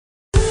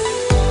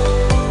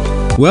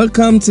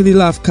Welcome to the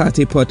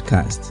Lafcate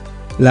podcast.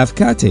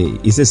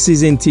 Lafcate is a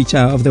seasoned teacher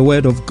of the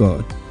Word of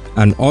God,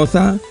 an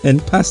author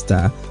and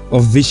pastor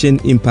of Vision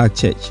Impact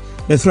Church,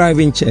 a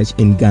thriving church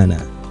in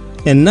Ghana.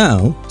 And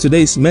now,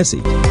 today's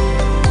message. Have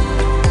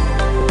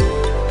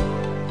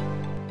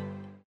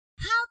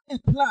a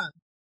plan.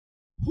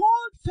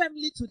 Hold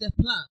firmly to the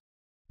plan.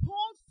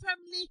 Hold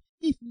firmly.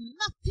 If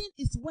nothing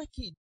is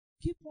working,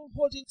 keep on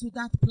holding to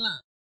that plan.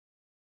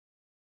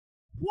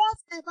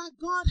 Whatever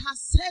God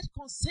has said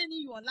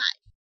concerning your life,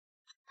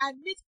 I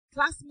meet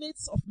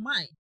classmates of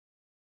mine.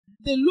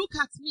 They look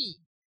at me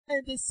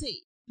and they say,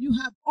 you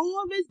have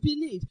always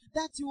believed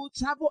that you will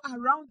travel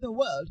around the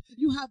world.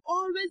 You have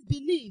always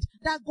believed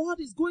that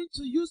God is going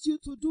to use you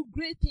to do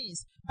great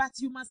things, but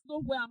you must know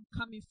where I'm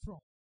coming from.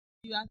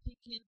 You are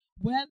thinking,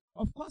 well,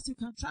 of course you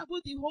can travel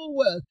the whole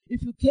world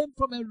if you came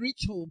from a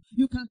rich home.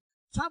 You can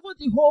travel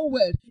the whole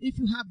world if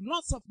you have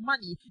lots of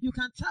money. You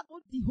can travel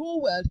the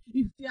whole world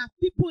if you have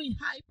people in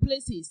high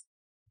places.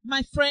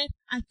 My friend,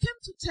 I came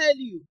to tell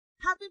you,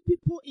 having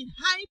people in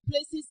high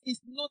places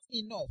is not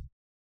enough.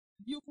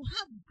 You will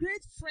have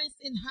great friends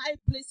in high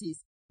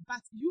places,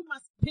 but you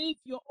must pave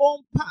your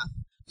own path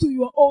to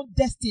your own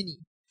destiny.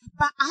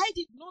 But I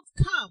did not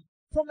come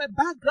from a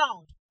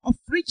background of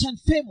rich and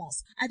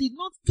famous. I did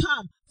not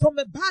come from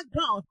a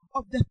background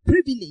of the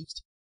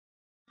privileged.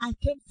 I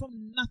came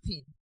from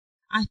nothing.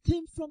 I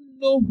came from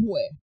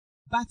nowhere.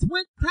 But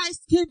when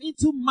Christ came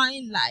into my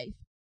life,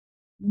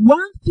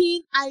 one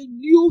thing I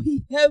knew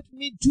he helped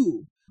me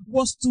do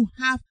was to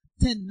have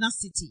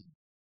tenacity.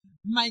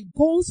 My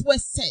goals were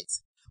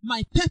set.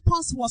 My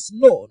purpose was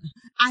known.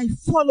 I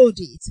followed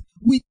it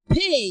with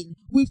pain,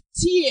 with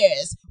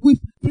tears, with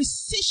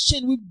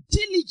precision, with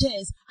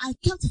diligence. I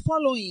kept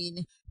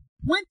following.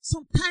 When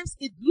sometimes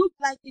it looked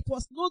like it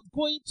was not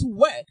going to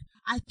work,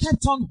 I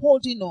kept on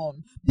holding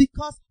on,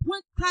 because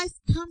when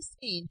Christ comes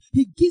in,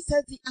 he gives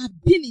us the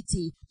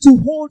ability to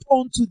hold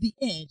on to the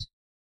end.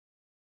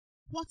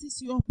 What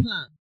is your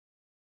plan?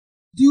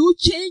 Do you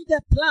change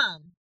the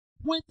plan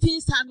when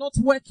things are not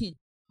working?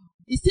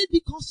 Is it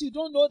because you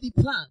don't know the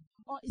plan?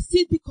 Or is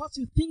it because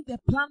you think the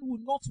plan will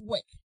not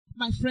work?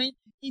 My friend,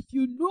 if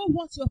you know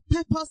what your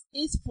purpose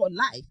is for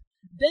life,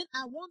 then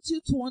I want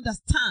you to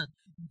understand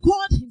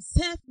God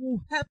himself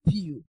will help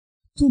you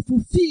to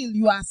fulfill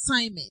your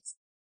assignment.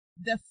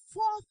 The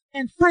fourth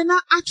and final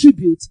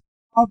attribute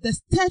of the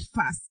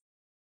steadfast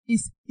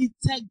is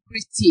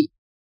integrity.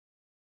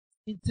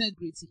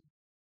 Integrity.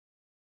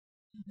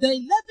 The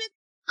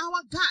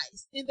 11-hour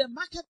guys in the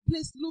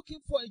marketplace looking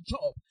for a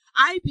job,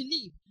 I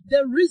believe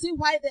the reason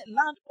why the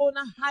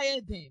landowner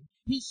hired them,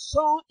 he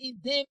saw in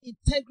them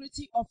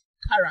integrity of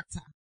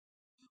character.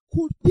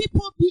 Could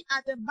people be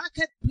at the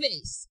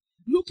marketplace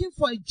looking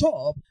for a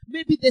job?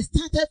 Maybe they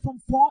started from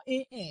 4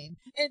 a.m.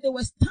 and they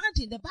were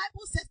standing. The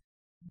Bible says,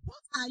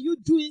 what are you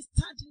doing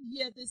standing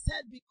here? They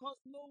said, because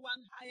no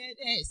one hired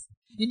us.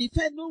 And if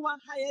no one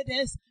hired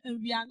us,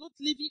 and we are not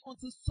living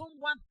until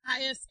someone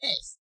hires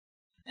us.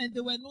 And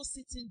they were not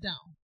sitting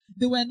down.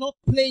 They were not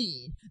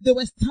playing. They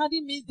were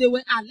standing, means they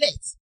were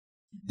alert.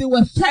 They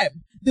were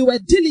firm. They were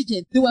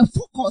diligent. They were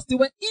focused. They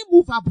were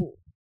immovable.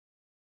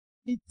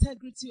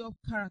 Integrity of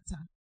character.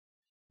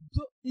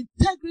 So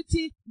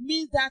integrity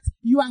means that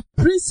you are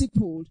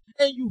principled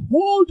and you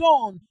hold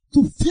on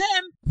to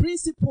firm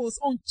principles,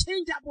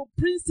 unchangeable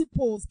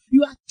principles.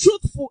 You are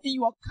truthful in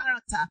your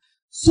character.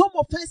 Some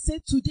of us say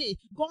today,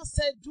 God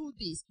said do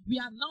this. We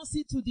announce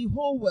it to the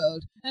whole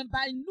world. And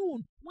by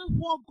noon, when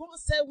what God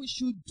said we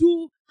should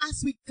do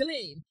as we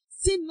claim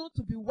seem not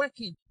to be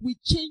working, we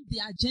change the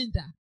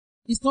agenda.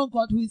 It's not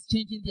God who is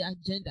changing the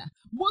agenda.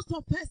 Most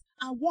of us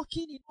are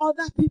walking in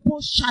other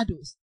people's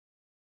shadows.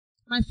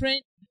 My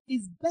friend,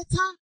 it's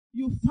better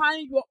you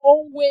find your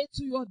own way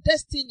to your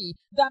destiny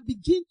than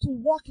begin to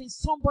walk in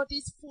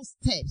somebody's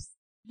footsteps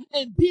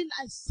and be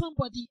like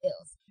somebody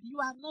else. You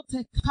are not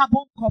a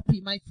carbon copy,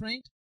 my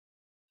friend.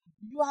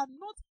 You are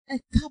not a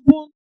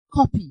carbon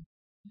copy.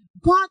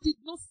 God did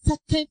not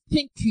second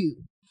think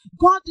you.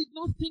 God did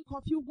not think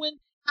of you when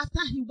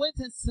after he went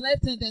and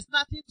slept and there's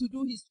nothing to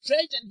do, he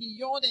stretched and he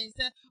yawned and he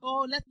said,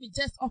 oh, let me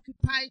just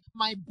occupy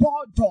my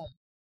boredom.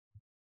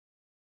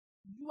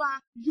 You are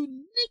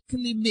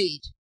uniquely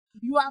made.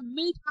 You are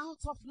made out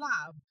of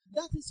love.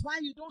 That is why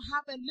you don't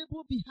have a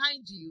label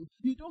behind you.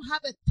 You don't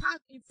have a tag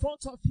in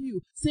front of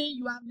you saying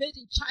you are made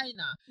in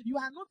China. You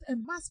are not a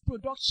mass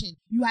production.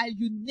 You are a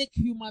unique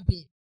human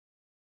being.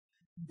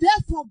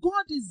 Therefore,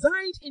 God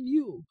designed in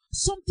you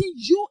something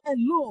you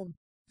alone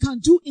can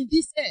do in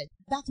this earth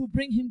that will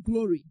bring him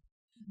glory.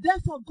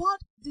 Therefore, God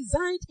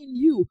designed in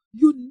you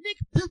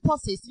unique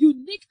purposes,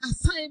 unique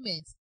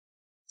assignments.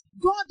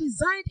 God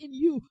designed in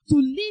you to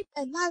live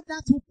a life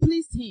that will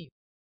please him.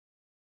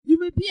 You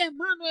may be a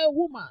man or a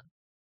woman.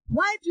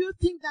 Why do you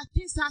think that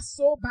things are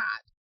so bad?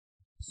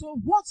 So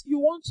what you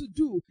want to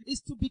do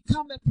is to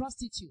become a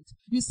prostitute.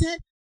 You said,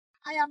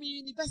 I am in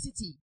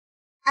university.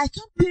 I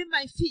can't pay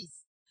my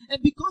fees.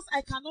 And because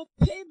I cannot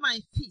pay my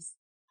fees,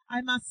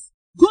 I must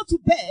go to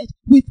bed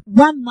with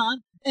one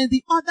man and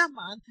the other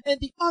man, and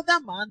the other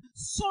man,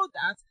 so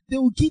that they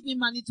will give me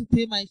money to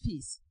pay my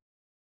fees.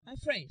 My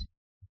friend,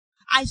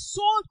 I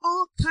sold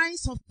all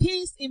kinds of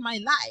things in my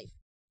life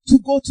to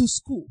go to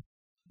school.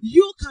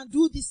 You can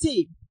do the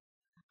same.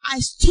 I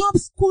stop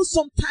school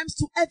sometimes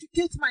to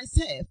educate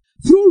myself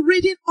through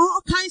reading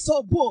all kinds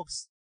of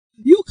books.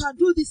 You can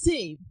do the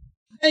same,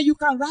 and you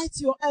can write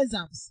your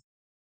exams.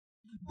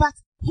 But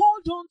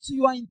hold on to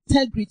your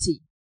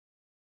integrity.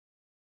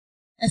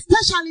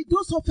 Especially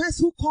those of us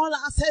who call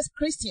ourselves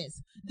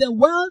Christians. The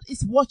world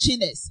is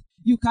watching us.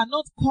 You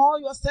cannot call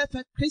yourself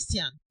a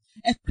Christian.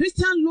 A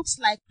Christian looks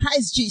like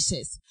Christ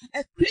Jesus.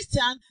 A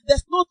Christian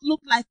does not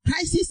look like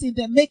Christ in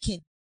the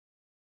making.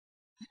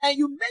 And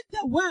you make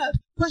the world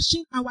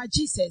question our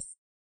Jesus.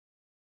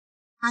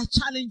 I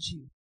challenge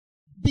you.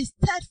 Be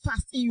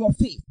steadfast in your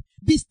faith.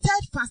 Be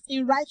steadfast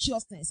in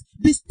righteousness.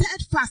 Be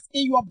steadfast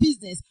in your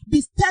business.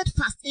 Be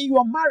steadfast in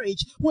your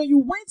marriage. When you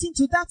went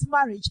into that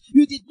marriage,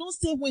 you did not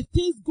say when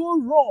things go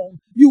wrong,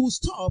 you will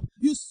stop.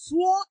 You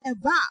swore a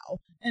vow.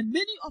 And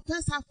many of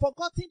us have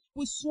forgotten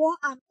we swore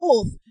an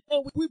oath.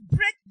 And we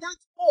break that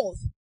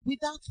oath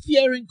without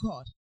fearing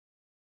God.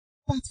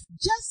 But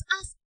just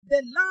as the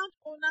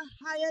landowner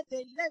hired the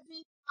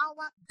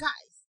 11-hour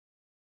guys,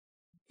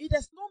 it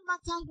does not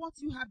matter what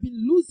you have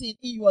been losing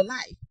in your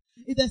life.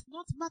 It does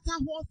not matter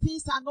what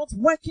things are not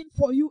working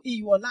for you in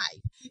your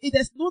life. It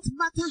does not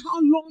matter how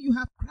long you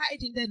have cried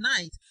in the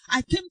night.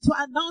 I came to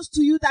announce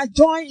to you that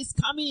joy is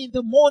coming in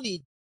the morning.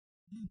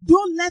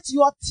 Don't let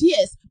your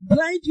tears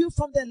blind you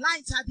from the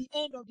light at the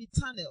end of the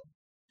tunnel.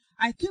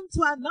 I came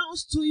to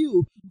announce to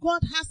you,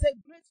 God has a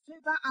great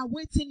favor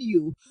awaiting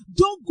you.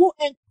 Don't go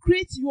and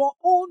create your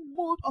own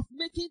mode of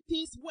making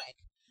things work,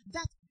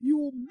 that you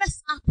will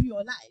mess up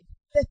your life.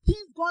 The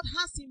things God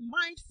has in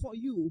mind for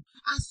you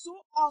are so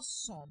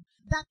awesome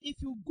that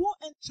if you go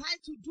and try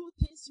to do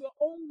things your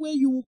own way,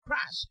 you will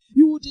crash.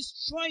 You will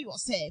destroy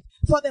yourself.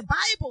 For the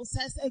Bible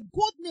says a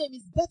good name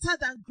is better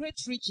than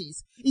great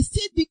riches. Is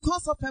it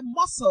because of a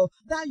muscle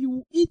that you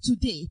will eat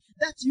today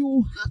that you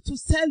will have to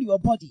sell your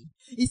body?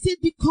 Is it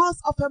because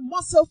of a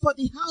muscle for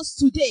the house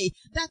today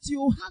that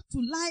you will have to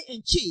lie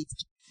and cheat?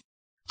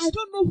 I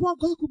don't know what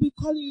God could be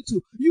calling you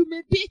to. You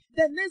may be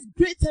the next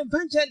great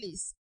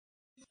evangelist.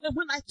 And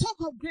when I talk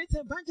of great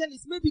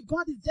evangelists, maybe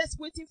God is just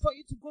waiting for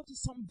you to go to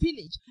some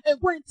village and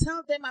go and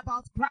tell them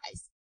about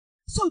Christ.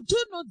 So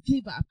do not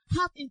give up.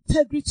 Have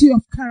integrity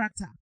of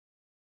character.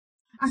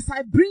 As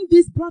I bring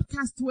this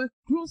broadcast to a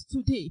close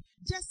today,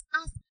 just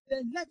as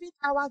the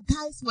 11-hour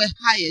guys were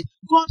hired,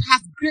 God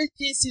has great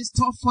things in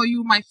store for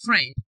you, my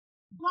friend.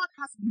 God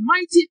has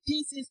mighty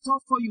things in store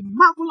for you,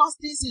 marvelous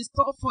things in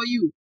store for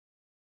you.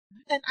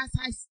 And as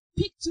I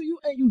speak to you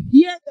and you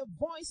hear the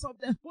voice of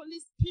the Holy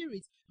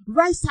Spirit,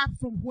 rise up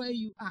from where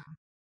you are.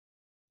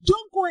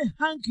 Don't go and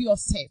hang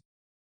yourself.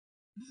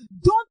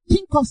 Don't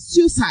think of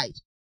suicide.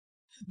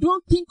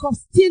 Don't think of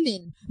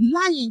stealing,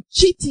 lying,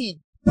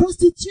 cheating,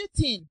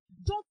 prostituting.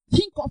 Don't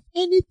think of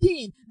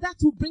anything that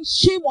will bring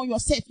shame on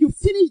yourself. You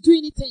finish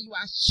doing it and you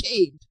are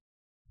ashamed.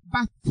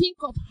 But think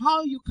of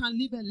how you can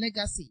leave a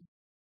legacy.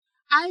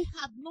 I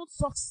have not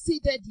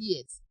succeeded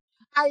yet.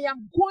 I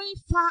am going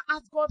far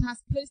as God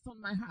has placed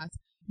on my heart.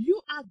 You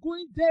are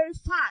going very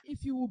far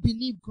if you will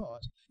believe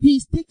God. He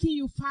is taking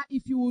you far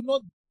if you will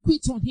not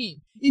quit on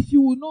Him, if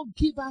you will not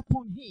give up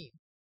on Him.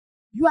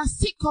 You are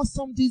sick of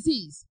some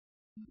disease.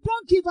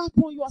 Don't give up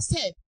on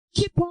yourself.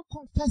 Keep on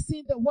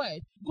confessing the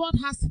word. God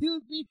has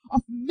healed me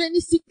of many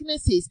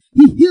sicknesses.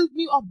 He healed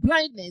me of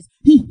blindness.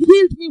 He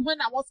healed me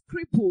when I was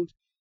crippled.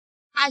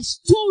 I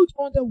stood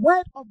on the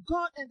word of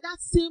God, and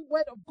that same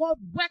word of God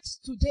works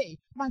today.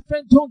 My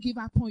friend, don't give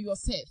up on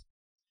yourself.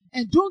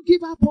 And don't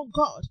give up on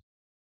God.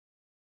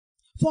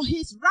 For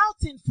He's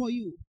routing for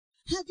you.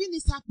 Heaven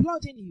is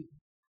applauding you.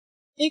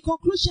 In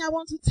conclusion, I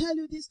want to tell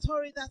you this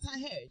story that I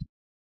heard.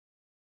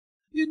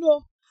 You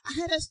know,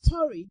 I heard a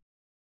story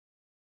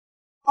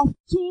of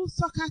two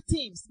soccer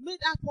teams made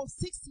up of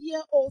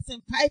 6-year-olds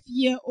and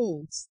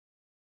 5-year-olds.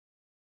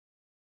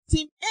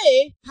 Team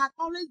A had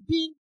always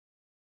been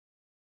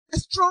a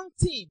strong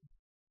team,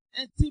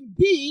 and Team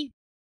B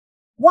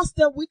was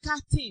the weaker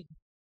team.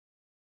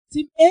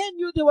 Team A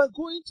knew they were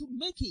going to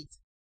make it.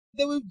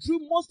 They withdrew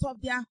most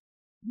of their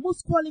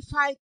most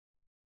qualified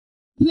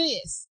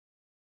players.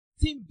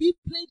 Team B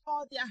played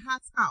all their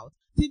hearts out.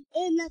 Team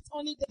A left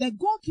only the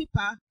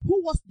goalkeeper,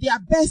 who was their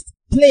best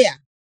player.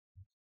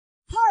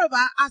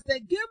 However, as the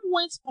game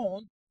went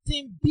on,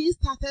 Team B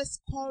started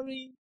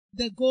scoring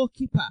the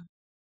goalkeeper.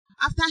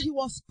 After he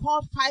was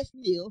scored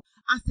 5-0,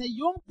 as a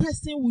young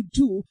person would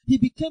do, he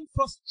became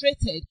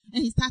frustrated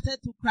and he started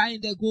to cry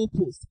in the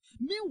goalpost.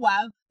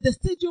 Meanwhile, the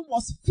stadium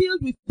was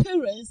filled with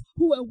parents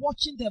who were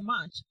watching the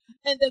match.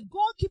 And the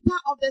goalkeeper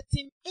of the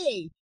Team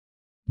A,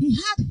 he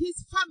had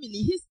his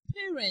family, his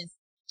parents,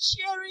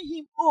 cheering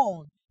him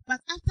on.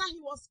 But after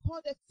he was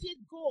scored a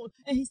 5th goal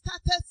and he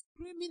started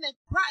screaming and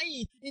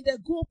crying in the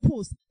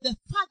goalpost, the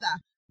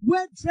father,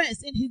 well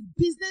dressed in his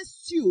business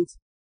suit,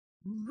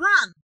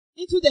 ran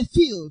into the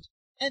field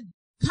and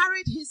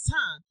carried his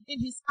son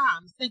in his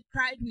arms and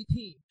cried with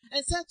him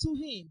and said to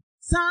him,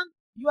 son,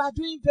 you are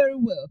doing very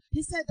well.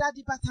 He said,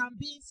 Daddy, but I'm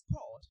being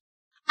scored.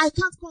 I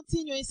can't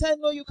continue. He said,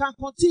 no, you can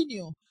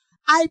continue.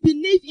 I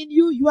believe in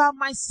you. You are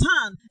my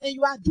son and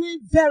you are doing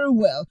very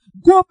well.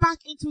 Go back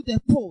into the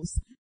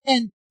post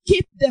and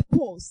keep the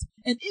post.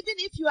 And even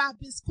if you have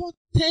been scored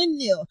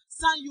 10-0,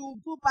 son, you will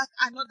go back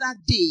another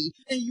day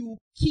and you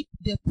will keep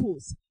the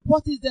post.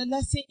 What is the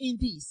lesson in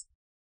this?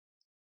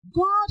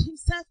 God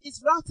himself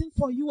is routing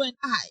for you and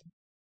I.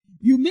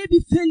 You may be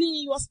failing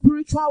in your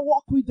spiritual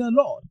walk with the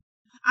Lord.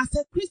 As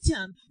a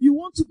Christian, you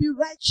want to be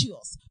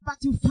righteous, but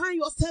you find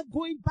yourself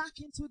going back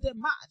into the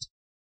mud.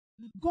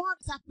 God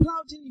is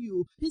applauding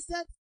you. He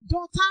said,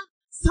 daughter,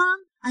 son,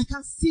 I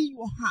can see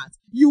your heart.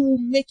 You will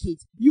make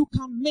it. You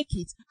can make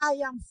it. I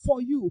am for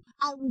you.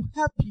 I will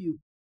help you.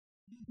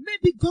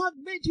 Maybe God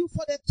made you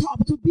for the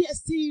top to be a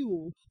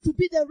CEO, to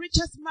be the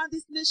richest man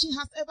this nation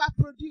has ever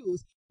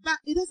produced. But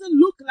it doesn't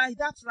look like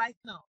that right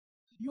now.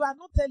 You are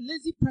not a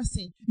lazy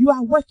person. You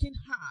are working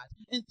hard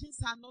and things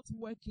are not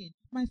working.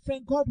 My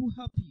friend, God will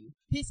help you.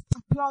 He's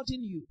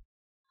applauding you.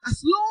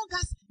 As long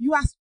as you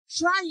are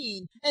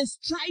trying and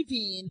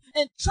striving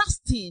and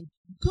trusting,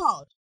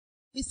 God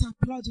is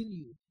applauding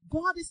you.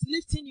 God is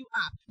lifting you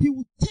up. He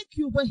will take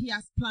you where he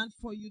has planned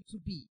for you to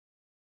be.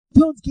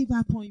 Don't give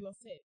up on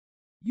yourself.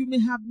 You may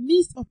have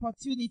missed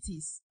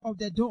opportunities of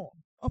the dawn,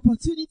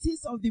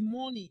 opportunities of the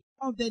morning,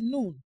 of the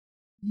noon.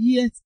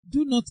 Yet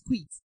do not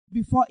quit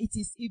before it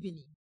is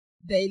evening,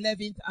 the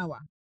 11th hour.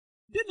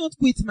 Do not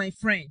quit, my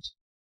friend.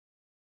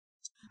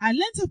 I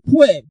learned a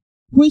poem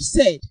which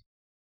said,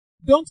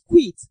 don't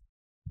quit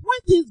when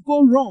things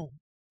go wrong,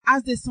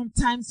 as they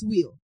sometimes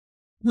will.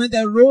 When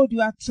the road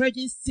you are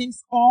treading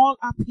seems all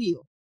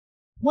uphill.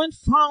 When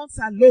funds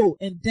are low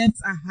and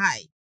debts are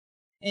high.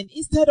 And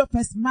instead of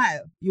a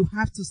smile, you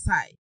have to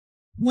sigh.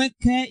 When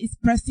care is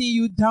pressing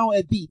you down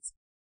a bit,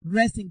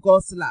 rest in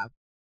God's love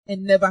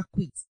and never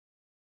quit.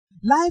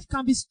 Life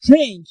can be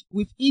strange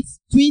with its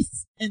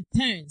twists and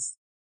turns,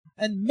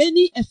 and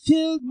many a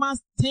failed man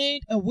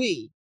turned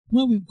away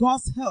when with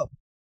God's help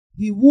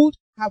he would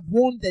have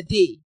won the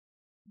day.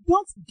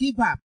 Don't give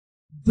up,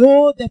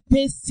 though the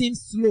pace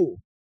seems slow,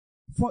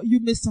 for you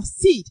may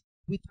succeed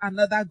with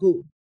another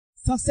goal.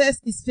 Success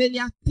is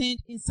failure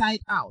turned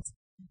inside out,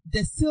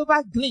 the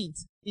silver glint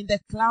in the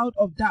cloud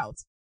of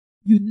doubt.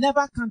 You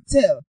never can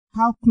tell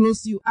how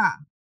close you are.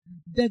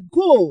 The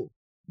goal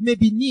may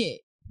be near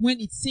when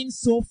it seems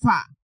so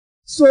far.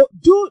 So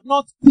do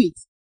not quit.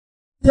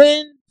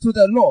 Turn to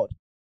the Lord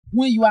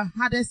when you are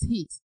hardest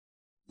hit.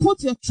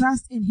 Put your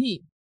trust in him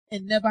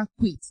and never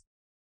quit.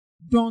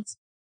 Don't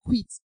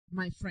quit,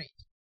 my friend.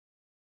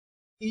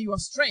 In your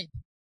strength,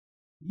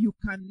 you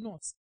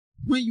cannot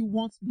when you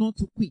want not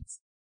to quit.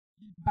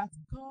 But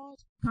God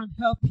can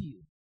help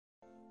you.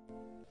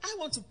 I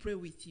want to pray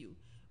with you.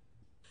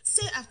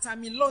 Say after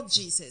me, Lord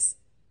Jesus,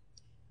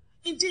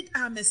 indeed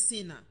I am a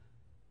sinner.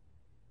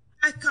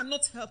 I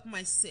cannot help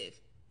myself,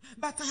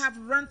 but I have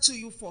run to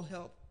you for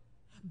help.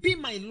 Be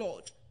my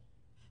Lord.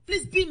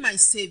 Please be my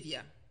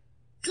Savior.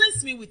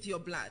 Cleanse me with your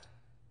blood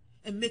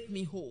and make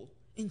me whole.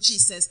 In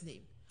Jesus'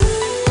 name.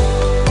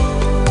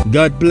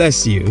 God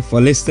bless you for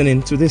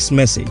listening to this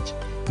message.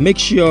 Make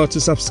sure to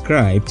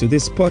subscribe to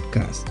this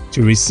podcast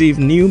to receive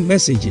new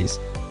messages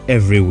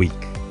every week.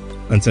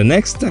 Until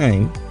next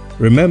time,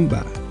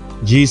 remember,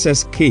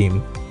 Jesus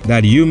came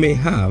that you may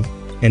have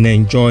and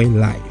enjoy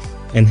life,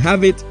 and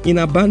have it in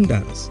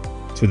abundance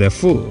to the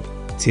full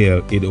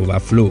till it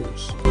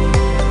overflows.